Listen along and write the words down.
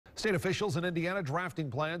State officials in Indiana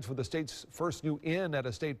drafting plans for the state's first new inn at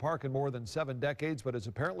a state park in more than 7 decades, but is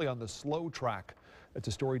apparently on the slow track. It's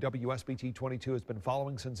a story WSBT-22 has been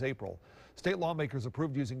following since April. State lawmakers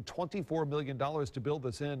approved using $24 million to build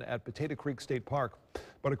this inn at Potato Creek State Park.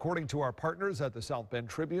 But according to our partners at the South Bend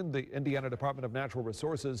Tribune, the Indiana Department of Natural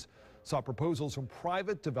Resources saw proposals from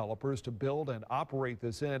private developers to build and operate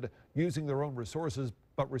this inn using their own resources,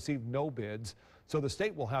 but received no bids. So the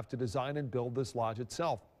state will have to design and build this lodge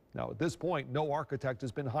itself. Now, at this point, no architect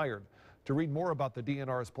has been hired. To read more about the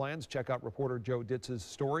DNR's plans, check out reporter Joe Ditz's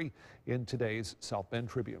story in today's South Bend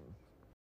Tribune.